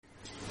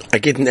A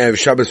Gittin Erev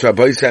Shabbos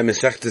Rabbeisai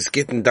Mesechtes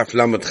Gittin Daf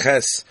Lamed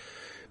Ches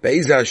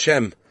Be'ezah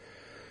Hashem.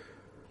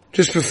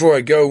 Just before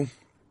I go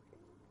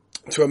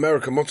to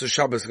America, Motzei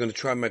Shabbos, I'm going to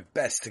try my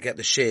best to get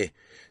the share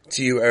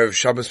to you Erev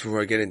Shabbos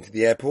before I get into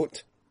the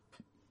airport.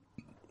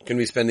 I'm going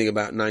to be spending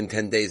about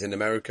 9-10 days in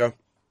America.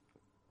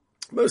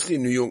 Mostly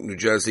in New York, New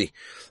Jersey,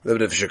 a little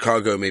bit of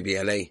Chicago, maybe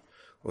LA.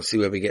 We'll see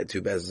where we get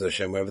to, Be'ezah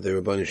Hashem, wherever the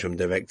Rebbeinu Shem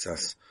directs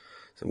us.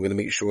 So I'm going to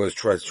make sure,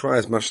 try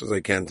as much as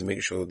I can to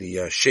make sure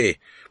the share,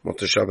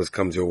 Motzei Shabbos,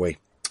 comes your way.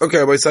 Okay,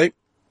 Rabbi say,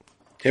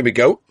 here we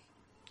go.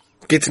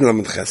 Gittin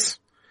Lamed Ches.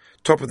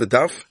 Top of the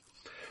daf,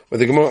 where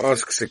the Gemara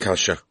asks a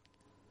kasha.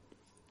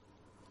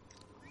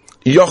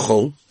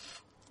 Yochol,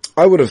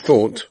 I would have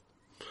thought,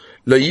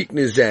 lo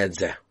yikne zeh et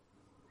zeh.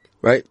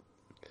 Right?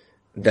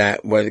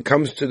 That when it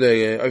comes to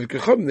the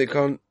Avik, they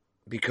can't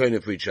be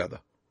kind for each other.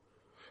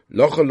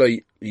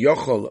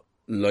 Yochol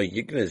lo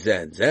yikne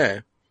zeh et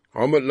zeh.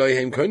 You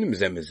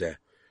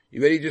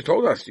already just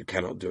told us you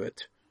cannot do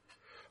it.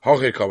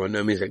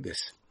 No means like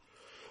this.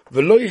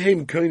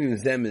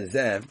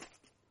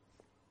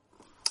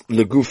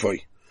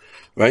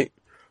 Right?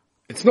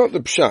 It's not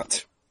the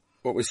pshat.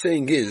 What we're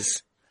saying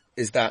is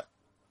that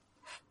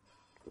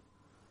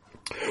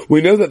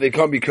we know that they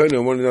can't be kohen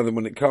on one another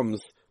when it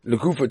comes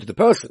legufa to the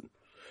person.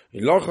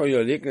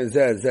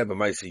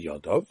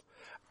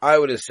 I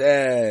would have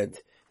said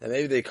that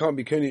maybe they can't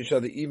be kohen each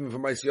other even for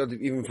ma'aseh,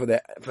 even for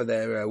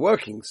their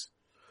workings.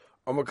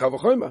 There's a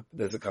kavachoma.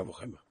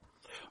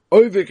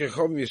 Oivik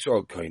echavim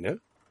yisrael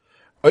kohen.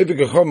 Oivik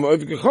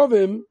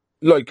echavim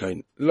loy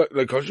kohen.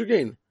 Loy kosher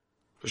gain.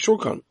 For sure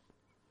can't.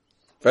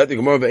 That's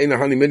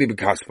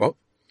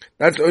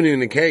only in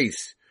the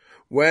case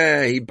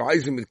where he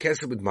buys him with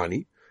kesef with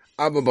money.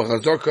 But when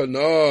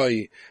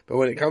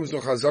it comes to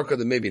chazaka,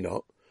 then maybe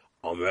not.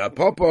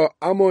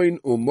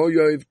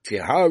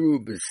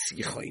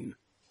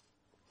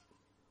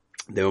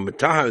 They were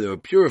matahar, they were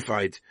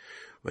purified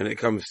when it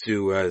comes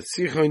to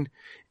sichon.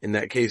 In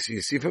that case,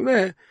 you see from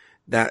there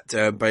that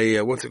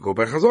by what's it called,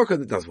 by chazaka,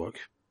 that does work.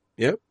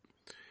 Yeah.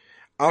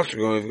 So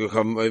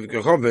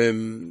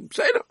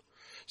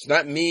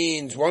that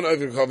means one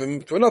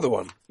overchovim to another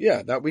one.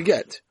 Yeah, that we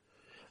get.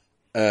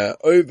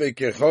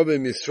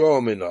 Overkechovim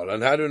Yisrael minol.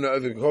 And how do we know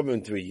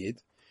overkechovim to a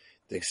yid?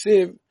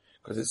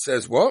 Because it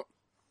says what?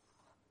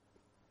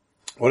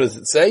 What does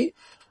it say?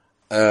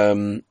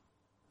 Vayesh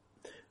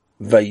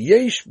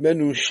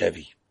menu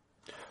shevi.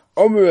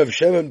 Omer of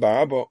Shevan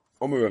Baraba,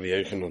 Omer of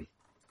Yechanan.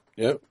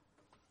 Yeah.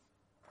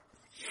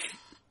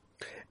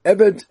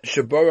 Eved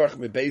sheborach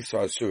mebeis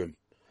ha'asurim.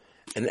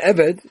 An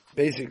Eved,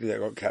 basically, that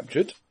got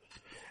captured.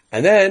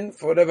 And then,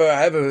 for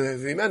however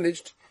he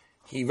managed,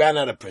 he ran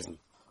out of prison.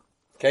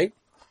 Okay?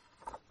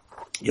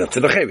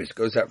 Yotzei l'cheres,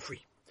 goes out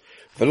free.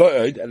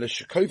 V'lo'od, and a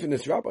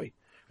shekofinus rabbi.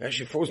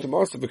 Actually forced the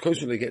master because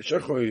when they get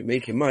shechor,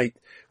 make him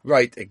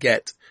write a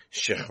get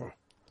shechor.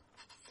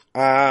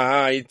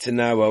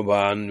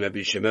 Tanawawan,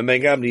 Rabbi Shimon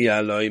ben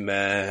Gamliel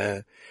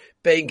loime.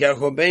 Ben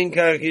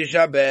kach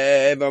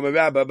yishabeh,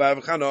 v'amarabba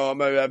b'avchano,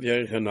 v'amarav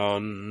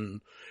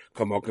Yechanan.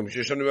 Kamokim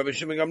sheshanu Rabbi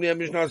Shimon Gamliel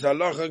mishnas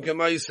halacha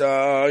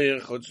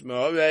k'maisa, chutz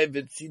me'orei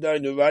v'tzidai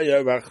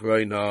nuvaya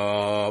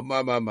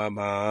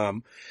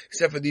v'achroina.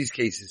 Except for these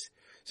cases.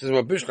 Says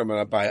Rabbi Shimon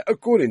Abaya,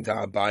 according to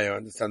Abaya,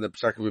 understand the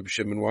psak of Rabbi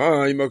Shimon,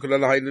 why mokol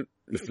alahai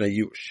lifnei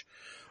yush.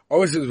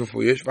 Always says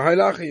before yush, v'hai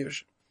lacha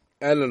yush.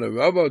 Elon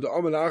Rabba, the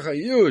Omelacha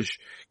Yush,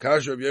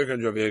 Kash Rabbi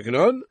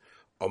Yechanan,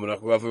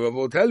 Omelach Rabba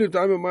will tell you,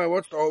 time of my,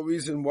 what's the whole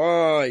reason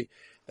why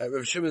that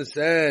Rabbi Shimon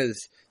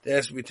says they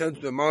has to return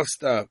to the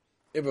master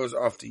if it was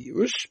after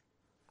Yush?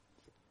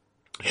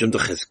 Shem to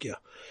Chizkiah.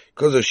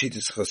 Because of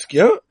Shitas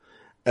Chizkiah,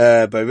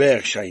 by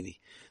Reich Shiny.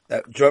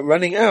 That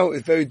running out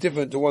is very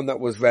different to one that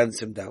was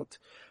ransomed out.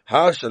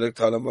 Since at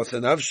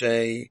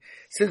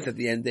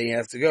the end he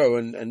has to go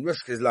and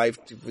risk his life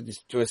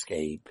to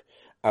escape.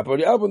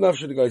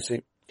 The guy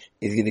say,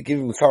 is he going to give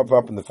him a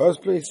up in the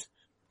first place?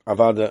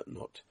 Avada,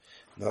 not.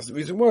 And that's the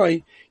reason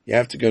why you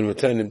have to go and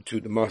return him to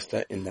the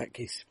master in that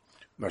case.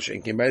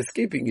 Mashiach came by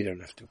escaping, you don't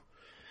have to.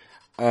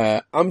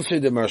 Amse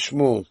de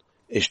Mashmul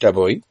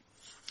Ishtaboy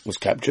was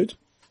captured.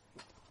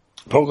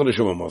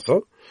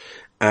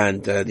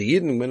 And the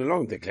Yidden went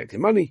along, they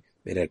collected money,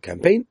 made a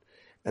campaign,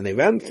 and they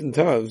ran to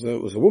her,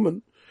 it was a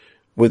woman,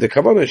 with the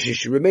kavanah, she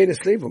should remain a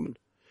slave woman.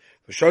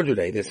 For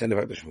Shadulay, they sent her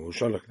back to Shmuel,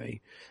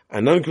 Shalachlay,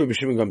 and none could be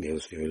Shimon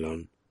Gamliel's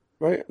alone.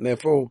 Right? And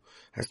therefore,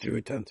 has to be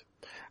returned.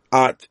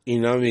 At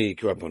Inami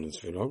Kuraban's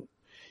Filon,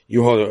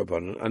 you hold it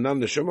upon, and then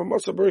the Shema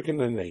must have broken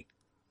the neck.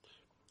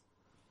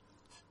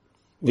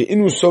 The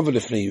Inusov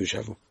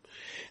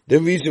the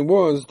reason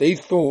was, they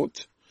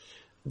thought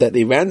that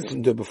they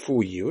ransomed her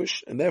before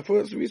Yush, and therefore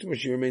that's the reason why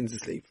she remains a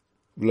slave.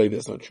 Believe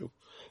that's not true.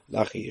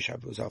 Lachi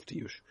Yeshav was after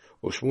Yush.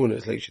 Or Shmuel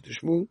is like to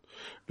Shmuel.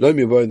 Lo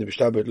miboy in the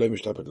Bishtabet, lo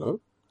Mishtabet lo.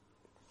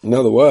 In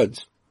other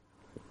words,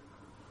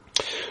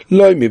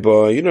 Lo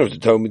miboy, you don't have to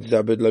tell me to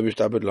Tabet, lo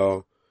Mishtabet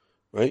lo.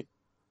 Right?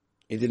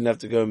 He didn't have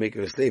to go and make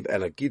her a slave.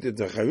 Ela Gittin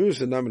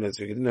Zacharus and Naminat,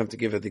 so he didn't have to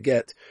give her the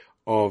get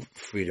of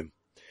freedom.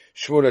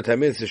 Shmuel at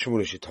Hamid says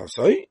Shmuel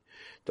Shitasai.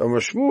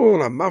 Damar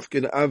Shmuel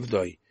HaMafkin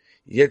Avdoi.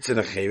 Yetzin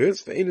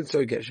acheres, ve'ein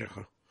so get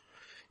shecha.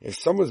 If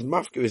someone's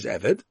mafka is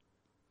eved,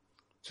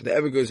 so the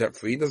eved goes out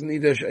free, doesn't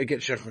need a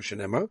get shecha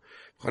shenema.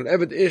 Chal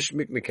eved ish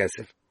mikne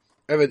kesef.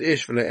 Eved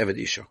ish v'le eved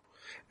isha.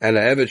 And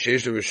a eved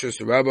sheish le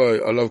rishus rabbi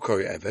olav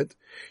kori eved.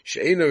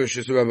 She'ein le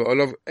rishus rabbi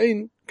olav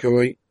ein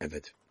kori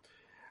eved.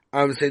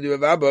 Say to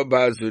Rabba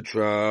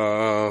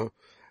Bazutra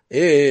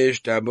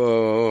ish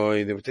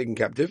taboy. They were taken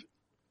captive.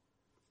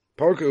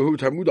 Parker hu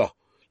tamuda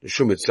the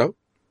shumitza.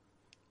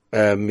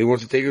 He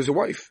wants to take her as a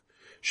wife.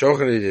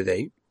 Shochan the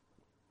day.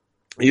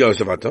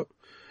 Yosavata.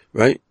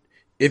 Right?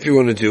 If you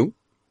want to do,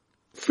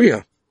 free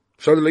her.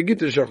 So the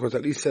Gittin shachos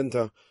at least send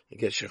her and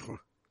get shechor.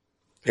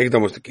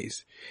 That was the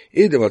case.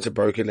 Either what's a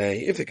Parker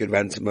if they could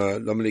ransom her,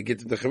 normally get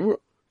to the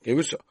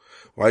Cherusa.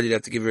 Why did you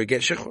have to give her a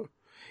get shechor?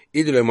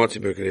 Either if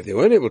they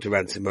weren't able to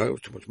ransom her,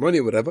 too much money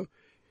or whatever,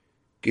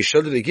 who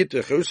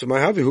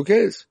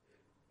cares?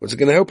 What's it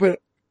going to help her?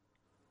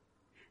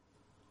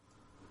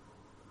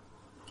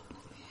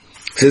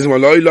 Says no,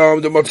 they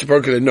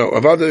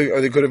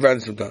could have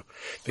ransomed her.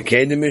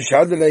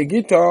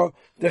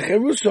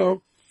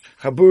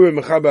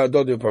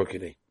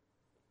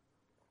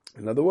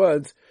 In other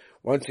words,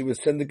 once he was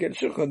sent to get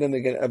shukha, then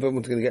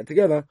everyone's going to get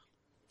together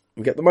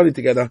and get the money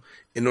together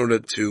in order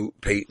to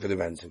pay for the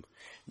ransom.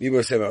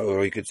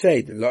 Or he could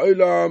say,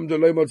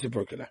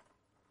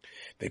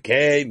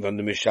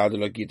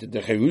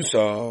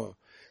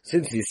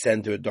 since he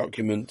sent her a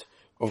document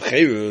of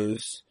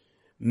cherus,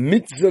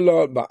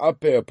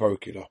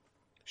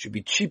 should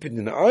be cheapened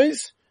in the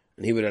eyes,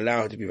 and he would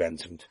allow her to be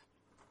ransomed.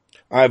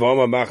 When it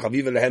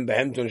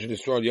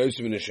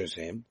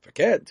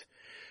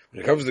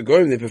comes to the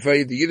goyim, they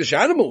prefer the Yiddish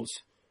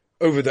animals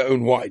over their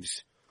own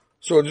wives.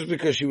 So just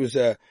because she was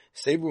a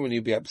slave woman,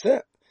 you'd be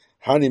upset.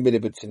 Hani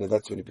milibitzina,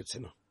 that's when he puts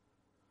in her.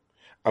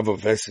 Avo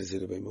verses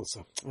it away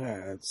also.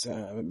 It's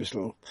a bit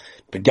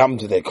begam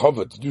to their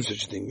cover to do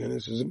such a thing. And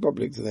this was in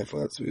public, so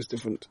therefore that's it's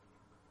different.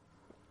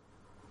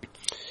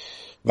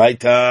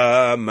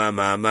 Vaita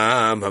mamam.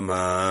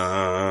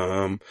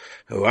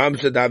 Who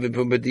amsa David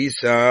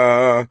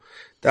Pumbedisa.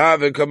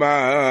 David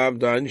Kamab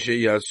Dan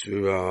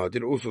Sheyasura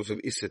did all sorts of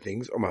Issa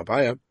things. Omar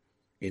Baya.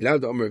 He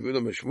allowed the Omer of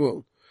Ulam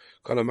Shmuel.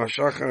 Kana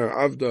Mashachar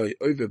Avdoi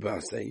over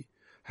Basei.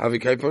 Have a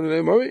kaipon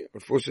in Mori, or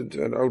force it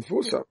to an old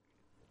forcer.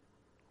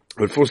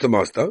 Or force the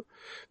master,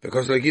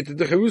 because like it to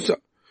the Cherusa.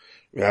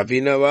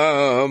 Ravina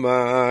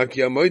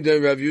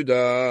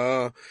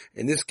Ravuda.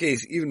 In this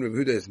case, even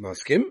Ravuda is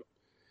maskim.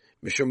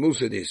 Mishum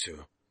Musa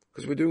Desura.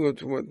 Because we're doing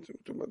too much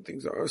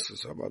things that are us,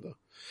 so brother.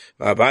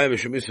 V'abaya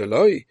Mishum Musa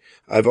Loi.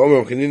 I've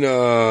Omer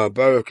Kenina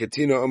Baruch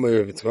Ketina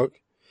Omer Yitzchak.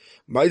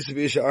 Maisa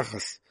V'isha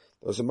Achas.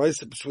 There was a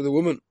Maisa with a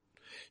woman.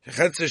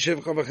 Shechetze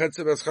Shivcha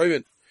V'chetze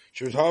B'aschayvin.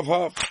 She was half.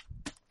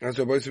 That's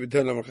what boys will be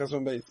telling them.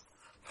 Chesman base.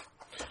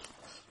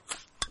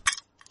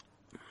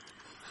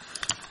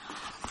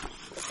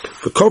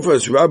 For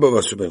Kopas, Rabba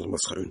was Rebbeinu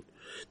Maschayvin.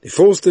 They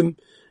forced him,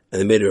 and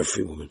they made her a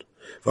free woman.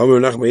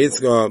 Right?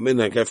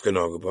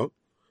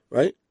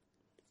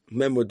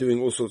 Men were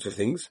doing all sorts of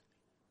things.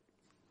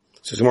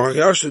 So no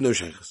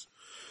sheikhs.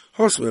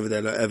 Therefore,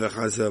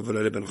 there's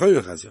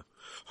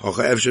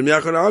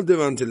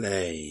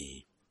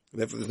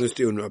no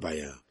stealing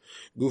Rabbiya.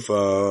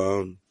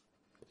 Gufa,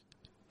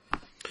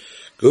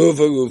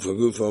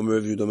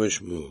 review the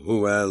Mishmu.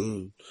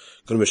 Well,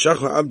 can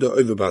Meshacha Abda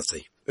over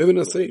Basay. Over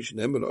Nasay, she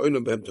never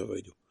own Behem to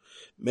Redu.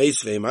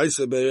 Meisvei,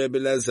 Maisa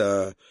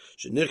Berebeleza,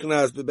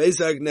 Shenichnas,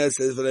 Bebesa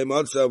Agneses,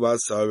 Velemotza,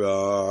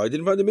 Wasara. I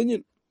didn't find a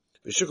minion.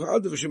 Meshacha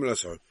Abda Vishim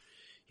Lasar.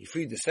 He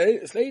freed the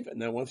slave, and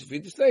now once he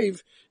freed the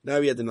slave, now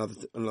he had another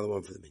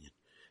one for the minion.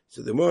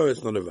 So the more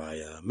it's not a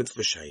raya,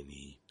 mitzvah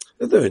shiny.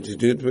 That's different. He's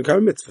doing it to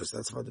become mitzvahs.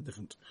 That's rather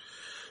different.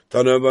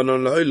 Tana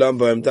banon lo'ilam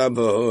ba'em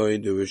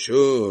taboy, du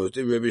rishus,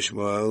 du Rabbi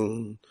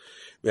Shmuel.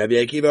 Rabbi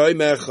Akiva oy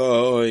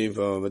mechoy,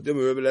 v'adim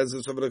Rabbi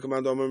Lezer sof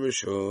l'command omer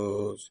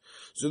rishus.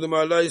 Zudum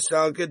aloi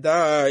sal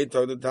kedai,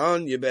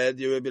 togdatan yibed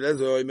Rabbi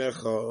Lezer oy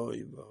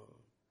mechoy.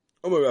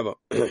 Omer Rabba.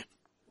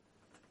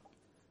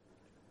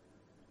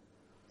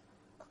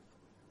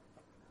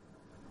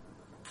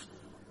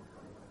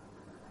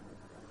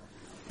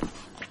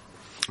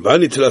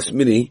 V'ani telas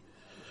mini,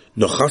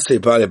 nochase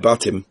ba'ale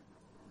batim,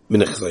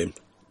 minachzayim.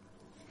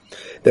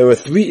 There are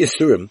 3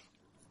 isurim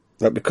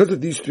that because of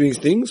these 3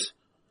 things,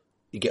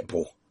 you get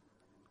poor.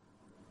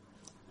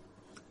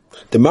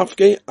 The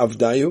mafke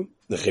avdayu,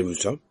 the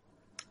cherusa,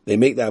 they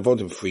make the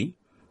avodim free.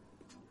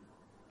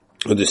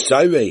 Or the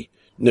sairei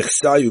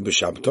nechsayu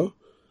b'shabto,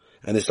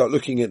 and they start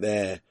looking at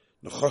their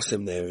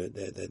nechosim,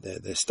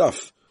 their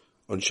stuff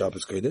on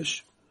Shabbos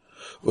Kodesh.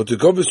 Or the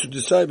govers to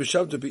decide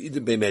b'shabto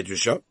b'idin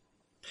b'medrasha.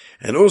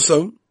 And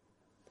also,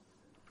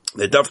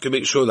 they have to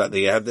make sure that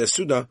they have their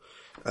suda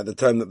at the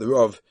time that the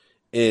Rav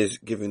is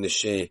giving the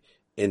share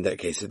in that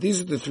case. So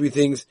these are the 3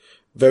 things,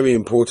 very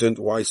important.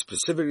 Why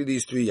specifically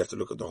these 3? You have to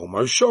look at the whole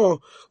Marshah.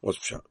 What's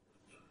Pshat?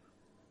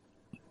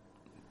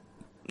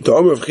 The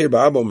Omer of Chir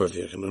Ba'ab Omer of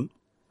Yechanan.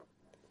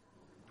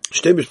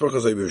 Shtei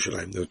Mishpachas Oy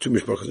Yerushalayim. There were 2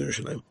 Mishpachas in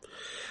Yerushalayim.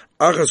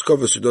 Achas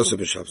Kova Sudosa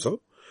B'Shabso.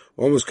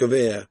 One was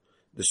Kovea,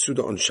 the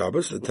Suda on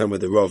Shabbos, at the time where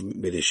the Rav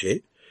made a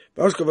share.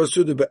 They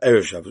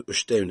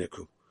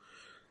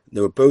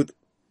were both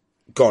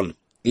gone.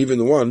 Even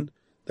the one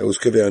that was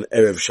Kaveh on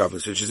Erev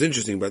Shabbos, which is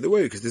interesting, by the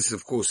way, because this,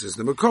 of course, is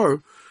the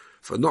Makar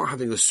for not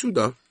having a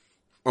Suda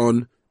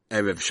on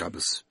Erev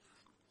Shabbos.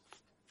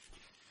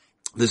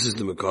 This is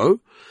the Makar,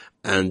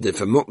 and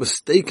if I'm not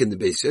mistaken, the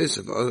Beis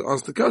Yosef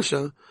asked the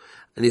Kasha,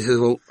 and he says,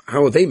 well,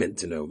 how are they meant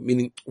to know?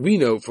 Meaning, we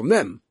know from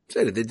them.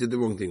 Say that they did the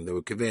wrong thing. They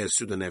were Kaveh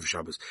Suda on Erev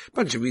Shabbos. A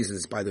bunch of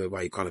reasons, by the way,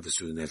 why you can't have a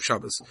Suda on Erev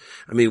Shabbos.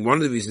 I mean, one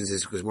of the reasons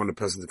is because one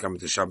person to come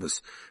into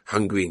Shabbos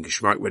hungry and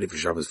geschmack ready for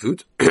Shabbos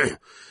food.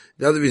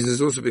 The other reason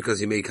is also because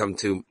he may come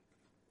to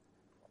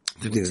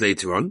do things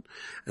later on,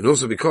 and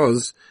also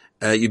because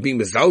you're being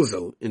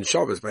mezalzel in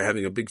Shabbos by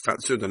having a big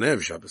fat Suda on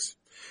Erev Shabbos.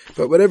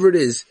 But whatever it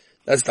is,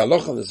 that's the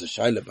halacha. There's a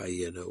shaila by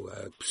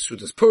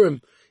Sudas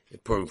Purim.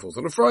 If Purim falls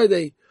on a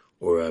Friday,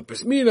 or a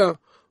Bris Milah,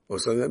 or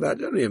something like that.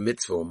 Generally a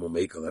mitzvah or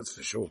maker, that's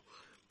for sure.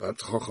 But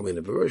chacham in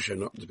a barosha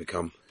not to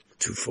become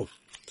too full.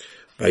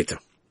 Weiter.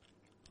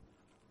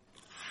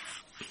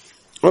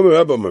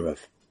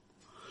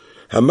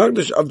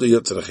 HaMakdash Avda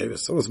Yotzer Acheres.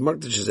 Someone's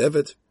Makdash is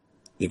Evet,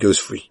 he goes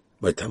free.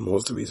 By Tam,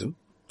 what's the reason?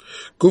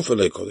 Guf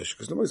Alei Kodesh.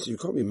 Because nobody says you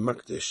can't be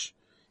Makdash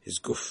his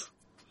Guf.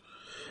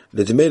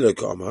 L'Demei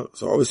Kama.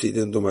 So obviously he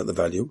didn't talk about the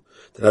value.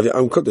 Then have your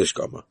Am Kodesh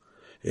Kama.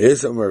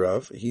 Here's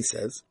Amarav. He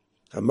says,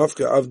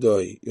 HaMafka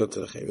Avda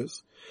Yotzer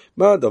Acheres.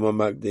 Ma'adam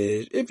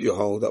Makdash. If you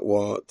hold that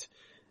what?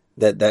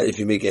 That if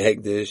you make a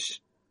Hekdesh,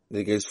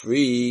 then it goes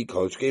free.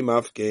 Kolshke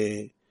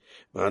Mafke.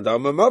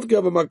 Ma'adam Mafke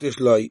Ava Makdash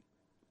Lai.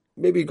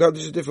 Maybe God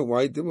is a different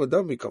way.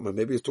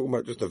 Maybe he's talking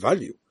about just the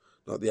value,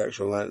 not the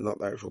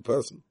actual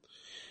person.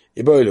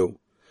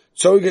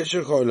 So he gets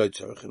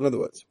shechor. In other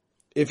words,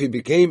 if he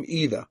became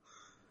either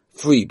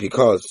free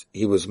because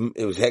it was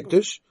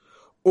hekdesh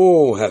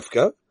or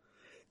hefka,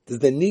 does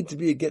there need to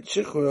be a get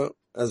shechor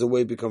as a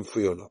way to become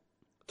free or not?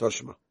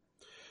 Toshma.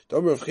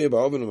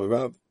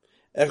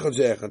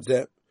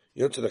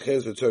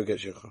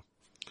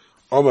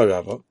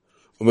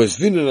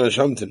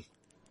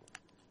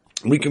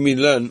 We can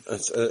learn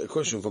a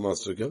question from our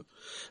sukkah.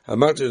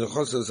 HaMakdash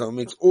Chosim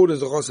makes orders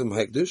the Chosim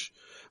Hekdesh.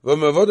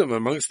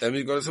 Amongst them,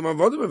 you've got some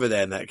avodim over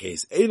there in that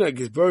case. You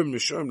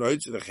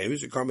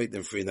can't make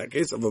them free in that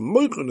case. You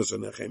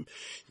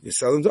can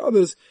sell them to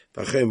others.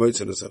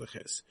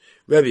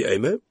 Rabbi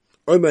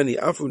Omer,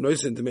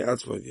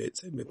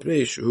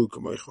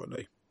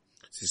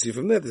 so you see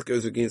from there, this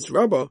goes against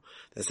Rabbah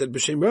that said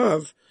B'Shem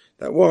Rav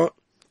that what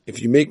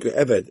if you make your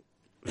Eved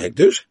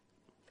Hekdesh,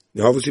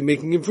 you're obviously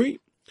making him free.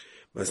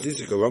 Rav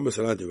Tano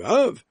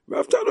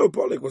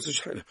Polik, what's the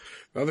shayla?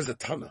 Rav is a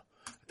Tana.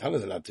 A Tana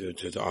is allowed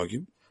to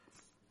argue.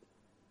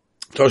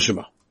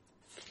 Toshima.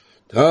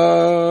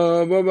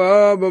 Ta ba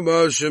ba ba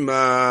ba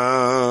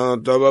shema.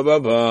 Ta ba ba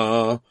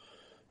ba.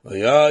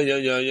 Ya ya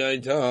ya ya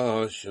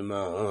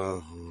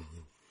toshima.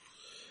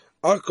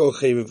 Akol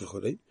chayim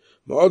v'chodei.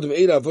 Ma'odem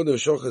eila avodah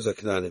shochas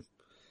aknanim.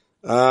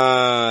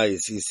 You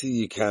see,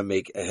 you can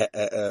make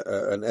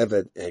an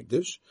Eved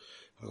Hekdesh.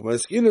 My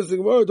skin is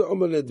the word the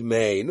omeled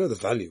may, no the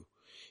value.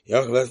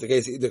 If that's the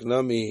case, Idach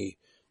Nami,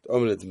 the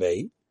omelette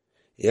may.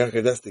 If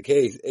that's the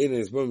case, Ein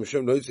is born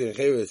Mishem Noitzi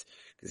Cheres,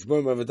 is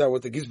born Mavada,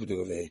 what the Gizba doing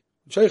over here?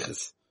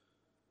 Sheikhs.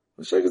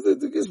 What Sheikhs the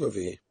Gizba over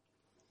here?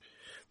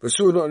 But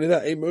so not only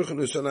that, Ein Merchen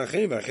Usan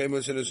Achem, Achem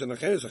Usan Usan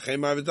Acheres, Achem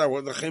Mavada,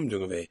 what the Achem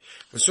doing over here?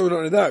 But so not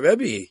only that,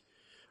 Rebbe,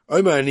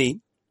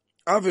 Oimani,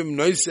 Avim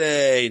Noise,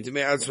 to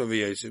me Atzma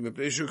V'Yosef,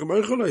 Mepeshu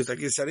Kamercholoi, like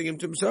he's selling him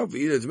to himself,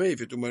 either to me, if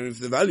you're talking about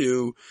the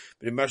value,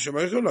 but in Masha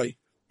Mercholoi,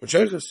 what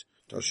Sheikhs?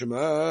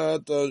 Toshima,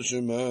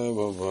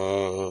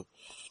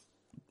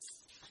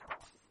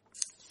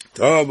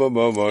 Baba.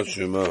 Baba,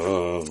 Shema.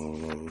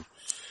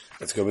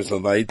 Let's go with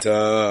some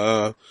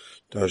weiter.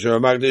 Toshima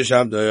Magdish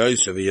Abda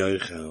Yosef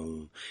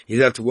Yochel. He's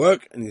allowed to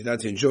work and he's allowed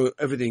to enjoy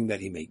everything that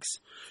he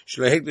makes.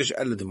 Shlei Hekdesh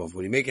Ad L'Domov.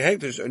 When you make a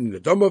Hekdesh, only the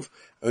Domov,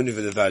 only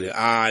for the value.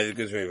 It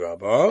goes very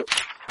Rabba.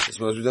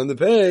 This must be on the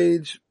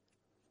page.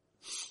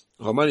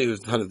 Romani was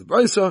the hand of the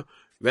Brisa.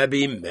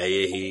 Rabbi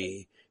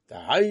Meir. The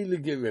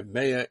Heilige Reb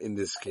Meir in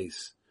this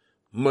case.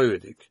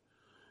 Moiridik.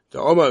 The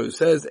Omar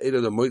says,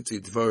 Eila the Moitzi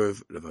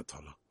Dvarev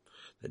Levatala.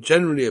 That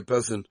generally a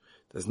person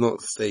does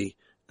not say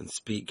and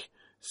speak,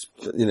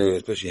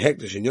 especially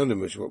Hekdesh and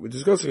Yonim, which is what we're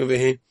discussing over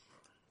here,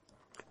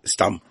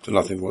 stam, to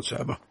nothing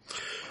whatsoever.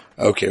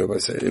 Okay, Rabbi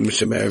say, in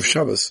Mishnah Erev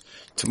Shabbos,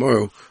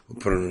 tomorrow we'll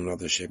put on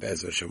another Sheb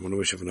Ezra Hashem. I want to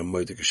wish everyone a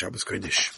Moedik Shabbos Kodesh.